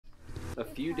A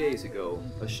few days ago,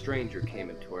 a stranger came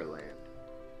into our land.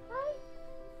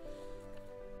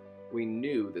 We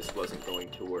knew this wasn't going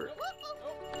to work.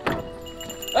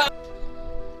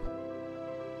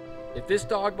 If this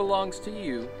dog belongs to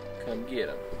you, come get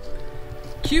him.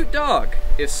 Cute dog.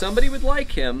 If somebody would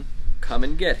like him, come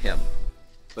and get him.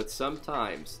 But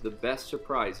sometimes, the best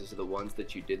surprises are the ones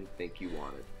that you didn't think you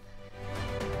wanted.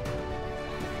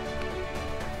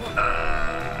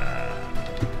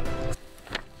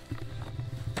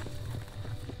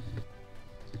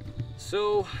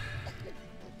 So,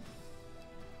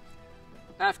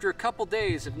 after a couple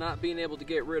days of not being able to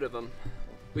get rid of him,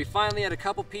 we finally had a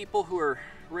couple people who were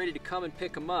ready to come and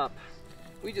pick him up.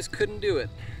 We just couldn't do it.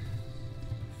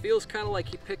 Feels kind of like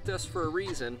he picked us for a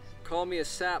reason. Call me a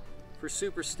sap for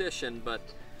superstition, but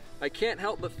I can't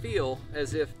help but feel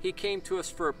as if he came to us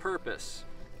for a purpose.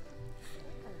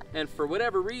 And for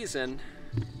whatever reason,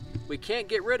 we can't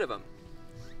get rid of him.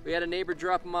 We had a neighbor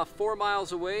drop him off 4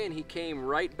 miles away and he came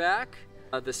right back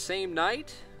the same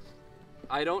night.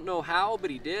 I don't know how,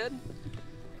 but he did.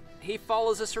 He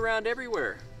follows us around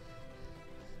everywhere.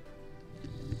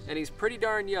 And he's pretty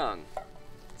darn young.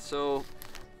 So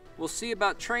we'll see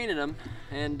about training him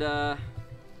and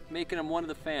making him one of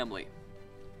the family.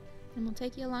 And we'll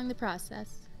take you along the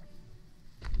process.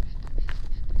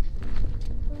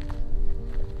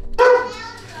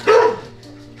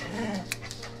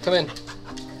 Come in.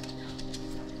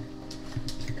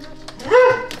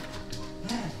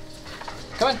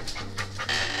 Come on.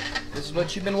 This is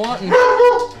what you've been wanting.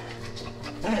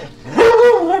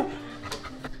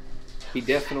 He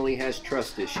definitely has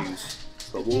trust issues,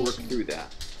 but we'll work through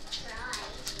that.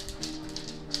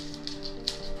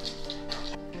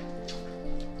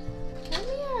 Come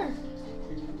here.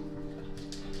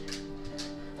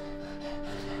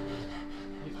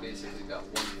 You basically got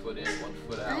 1 foot in, 1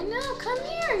 foot out. I know, come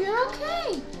here, you're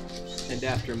okay. And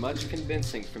after much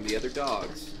convincing from the other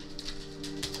dogs,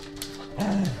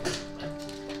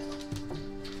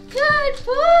 Good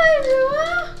boy,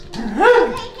 Rua.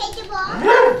 Can I take the ball?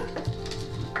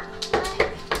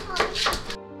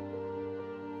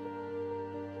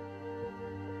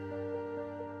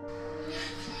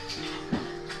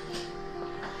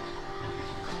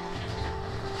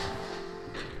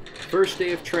 first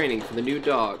day of training for the new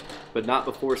dog, but not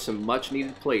before some much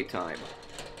needed playtime.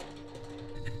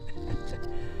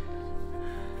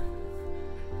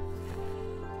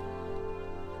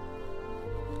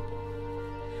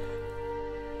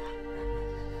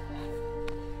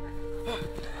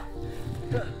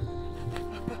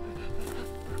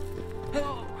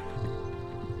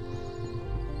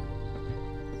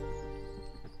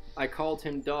 I called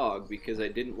him Dog because I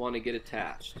didn't want to get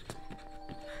attached.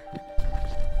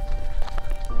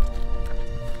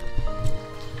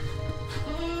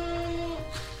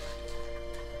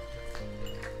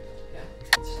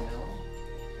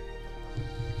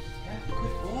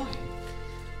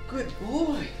 Good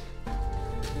boy.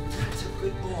 That's a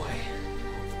good boy.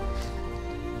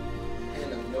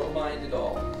 And of no mind at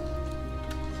all.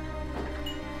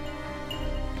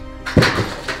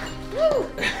 Woo!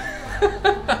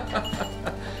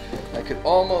 I could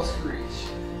almost reach.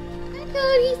 Hi,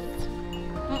 Cody.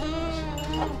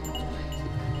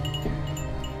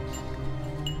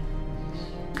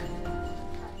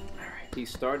 He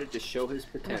started to show his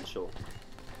potential.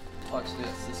 Watch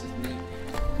this. This is neat.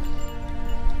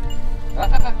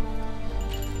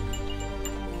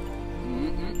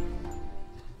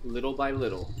 Little by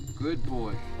little. Good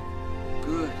boy.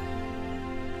 Good.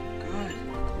 Good.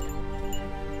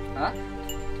 Huh?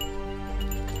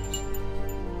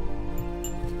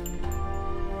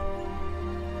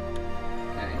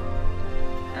 Okay.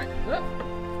 Alright. Up.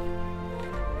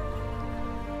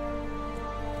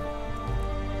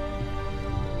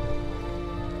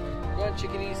 Go on,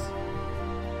 chickadees.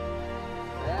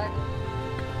 Back.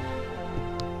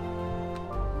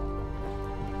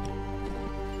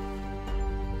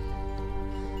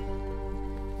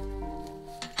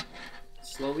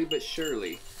 Slowly but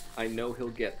surely, I know he'll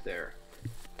get there.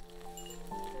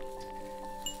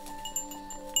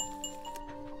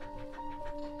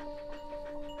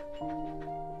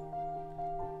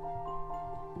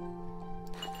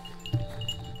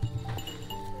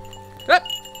 Up.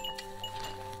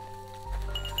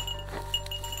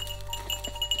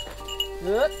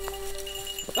 Up.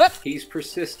 Up. He's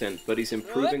persistent, but he's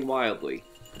improving wildly.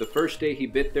 The first day he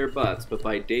bit their butts, but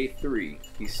by day 3,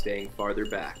 he's staying farther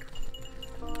back.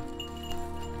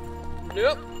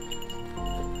 Nope.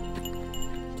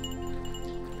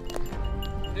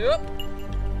 Nope.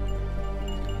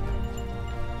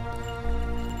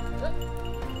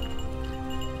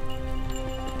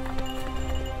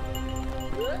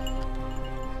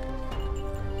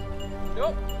 Go.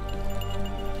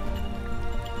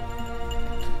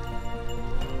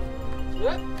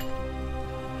 What?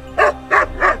 What?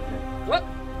 What?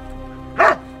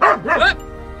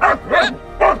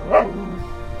 What?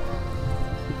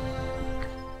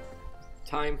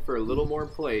 Time for a little more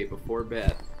play before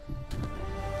bed.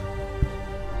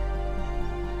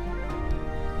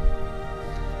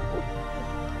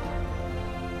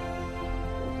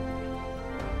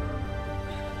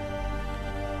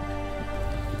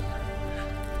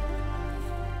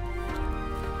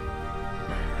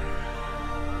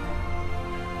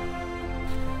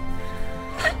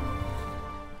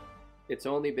 It's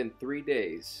only been 3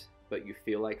 days, but you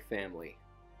feel like family.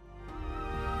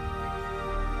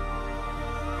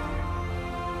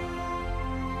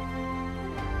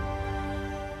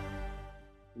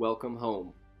 Welcome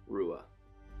home, Rua.